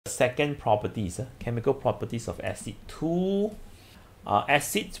second properties, chemical properties of acid. Two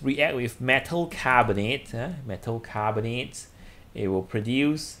acids react with metal carbonate. Metal carbonate, it will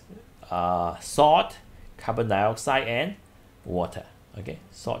produce salt, carbon dioxide, and water. Okay,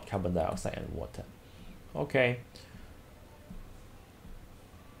 salt, carbon dioxide, and water. Okay.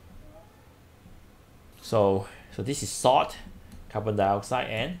 So this is salt, carbon dioxide,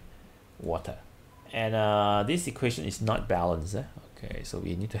 and water. And this equation is not balanced. Okay, so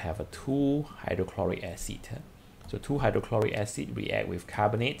we need to have a 2 hydrochloric acid. So 2 hydrochloric acid react with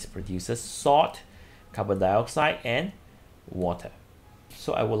carbonate, produces salt, carbon dioxide, and water.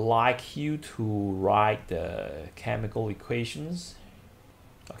 So I would like you to write the chemical equations.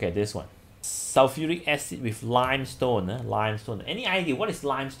 Okay, this one. Sulfuric acid with limestone. Limestone. Any idea what is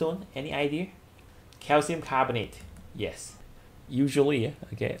limestone? Any idea? Calcium carbonate. Yes. Usually,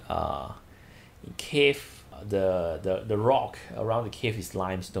 okay, in cave, the rock around the cave is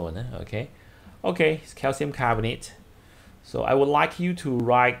limestone. Okay. Okay, it's calcium carbonate. So I would like you to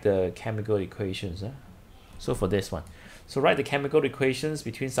write the chemical equations. So for this one, so write the chemical equations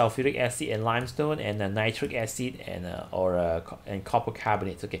between sulfuric acid and limestone, and nitric acid and and copper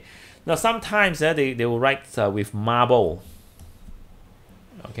carbonate. Okay. Now sometimes they will write with marble.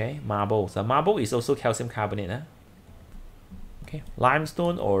 Okay, marble. So marble is also calcium carbonate. Okay,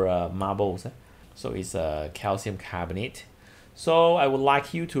 limestone or marbles. So it's calcium carbonate. So I would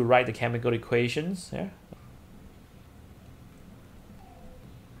like you to write the chemical equations. Yeah.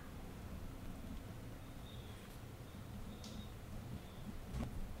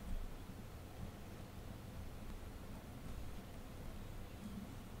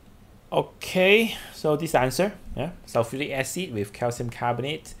 Okay, so this answer, sulfuric acid with calcium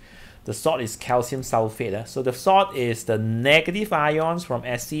carbonate. The salt is calcium sulfate. So the salt is the negative ions from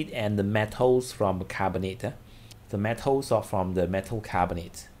acid and the metals from carbonate. The metals are from the metal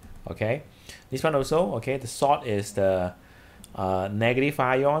carbonate. Okay, this one also. Okay, the salt is the negative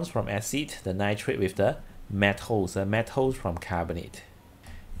ions from acid, the nitrate with the metals, metals from carbonate.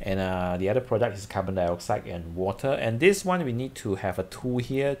 And the other product is carbon dioxide and water. And this one we need to have a 2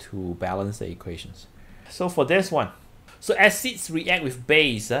 here to balance the equations. So for this one, so acids react with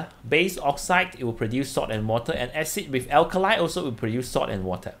base. Base oxide, it will produce salt and water. And acid with alkali also will produce salt and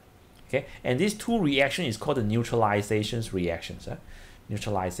water. Okay, and these 2 reactions is called the neutralization reactions.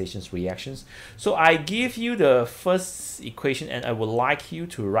 Neutralization reactions. So I give you the first equation, and I would like you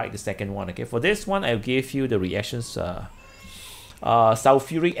to write the second one. Okay, for this one, I'll give you the reactions.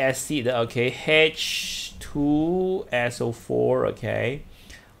 Sulfuric acid, okay, H2SO4, okay,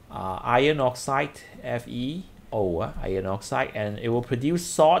 iron oxide, FeO, iron oxide, and it will produce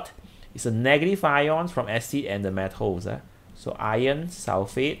salt. It's a negative ions from acid and the metals. So iron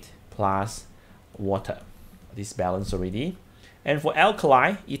sulfate plus water. This balance already. And for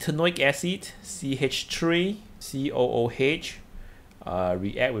alkali, ethanoic acid, CH3COOH,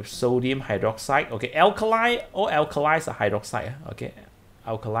 react with sodium hydroxide. Okay, alkali, all alkalis are hydroxide. Okay,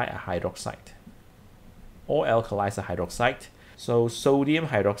 alkali are hydroxide. All alkalis are hydroxide. So sodium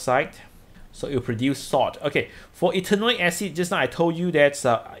hydroxide. So it will produce salt. Okay, for ethanoic acid, just now I told you that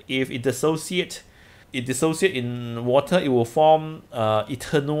if it dissociate in water, it will form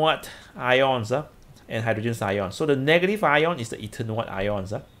ethanoate ions and hydrogen ions. So the negative ion is the ethanoate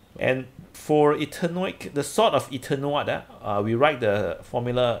ions. And for ethanoic, the salt of ethanoate, we write the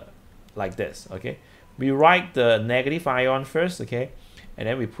formula like this. Okay, we write the negative ion first. Okay, and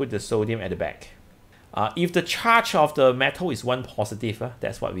then we put the sodium at the back. If the charge of the metal is 1 positive,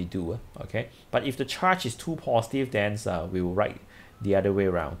 that's what we do. Okay, but if the charge is 2 positive, then we will write the other way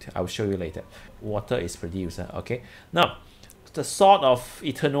around. I'll show you later. Water is produced. Okay, now the salt of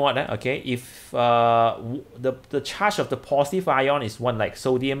ethanoate. Okay, if the charge of the positive ion is 1, like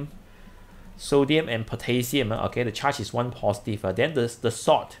sodium and potassium. Okay, the charge is 1 positive. Then the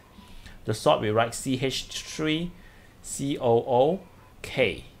salt we write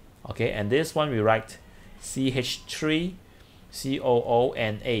CH3COOK. Okay, and this one we write CH3COO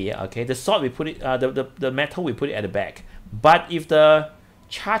and A. Okay, the salt we put it, the metal we put it at the back. But if the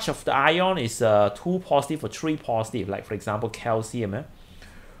charge of the ion is 2 positive or 3 positive, like for example calcium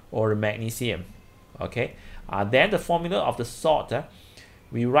or magnesium, okay, then the formula of the salt,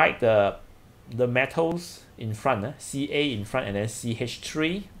 we write the metals in front, Ca in front, and then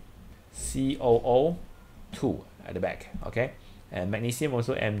CH3COO2 at the back. Okay, and magnesium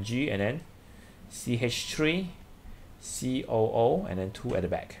also Mg, and then CH3COO and then 2 at the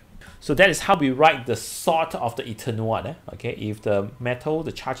back. So that is how we write the salt of the ethanoate. Okay, if the metal,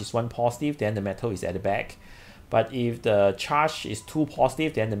 the charge is 1 positive, then the metal is at the back. But if the charge is 2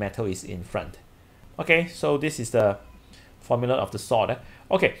 positive, then the metal is in front. Okay, so this is the formula of the salt.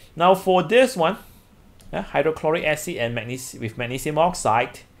 Okay, now for this one, hydrochloric acid and magnesium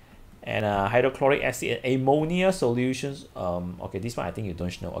oxide, and hydrochloric acid and ammonia solutions. Okay, this one I think you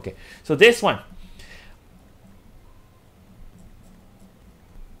don't know. Okay, so this one.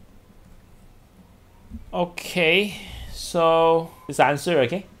 Okay, so this answer,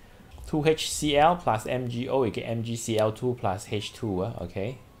 okay, 2HCl plus MgO, you get MgCl2 plus H2.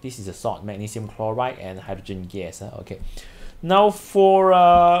 Okay, this is a salt, magnesium chloride and hydrogen gas. Okay, now for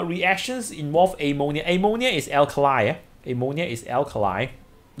reactions involve ammonia. Ammonia is alkali. Ammonia is alkali.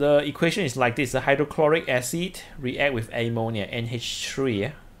 The equation is like this: the hydrochloric acid react with ammonia,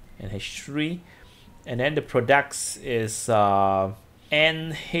 NH3, NH3, and then the products is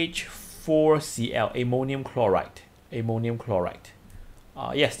NH4Cl, ammonium chloride. Ammonium chloride.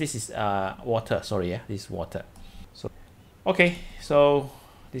 Yes, this is water. Sorry, this is water. So, okay, so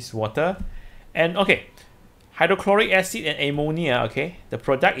this is water, and okay, hydrochloric acid and ammonia. Okay, the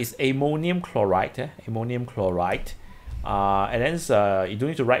product is ammonium chloride. Ammonium chloride. And then you don't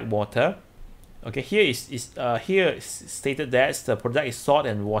need to write water. Okay, here is stated that the product is salt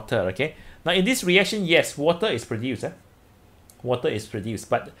and water. Okay, now in this reaction, yes, water is produced. Water is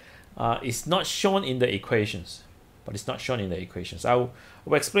produced, but it's not shown in the equations. I will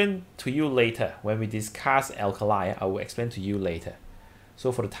explain to you later when we discuss alkali. I will explain to you later.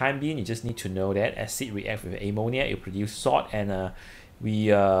 So for the time being, you just need to know that acid reacts with ammonia, it produces salt, and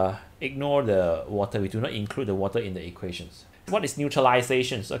we ignore the water. We do not include the water in the equations. What is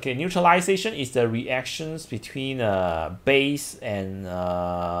neutralizations? Okay, neutralization is the reactions between base and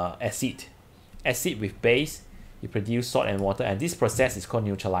acid. Acid with base, you produce salt and water, and this process is called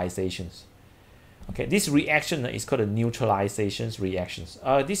neutralizations. Okay, this reaction is called a neutralizations reactions.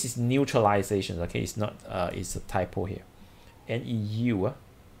 This is neutralizations. Okay, it's not. It's a typo here. NEU,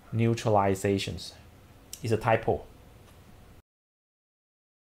 neutralizations. It's a typo.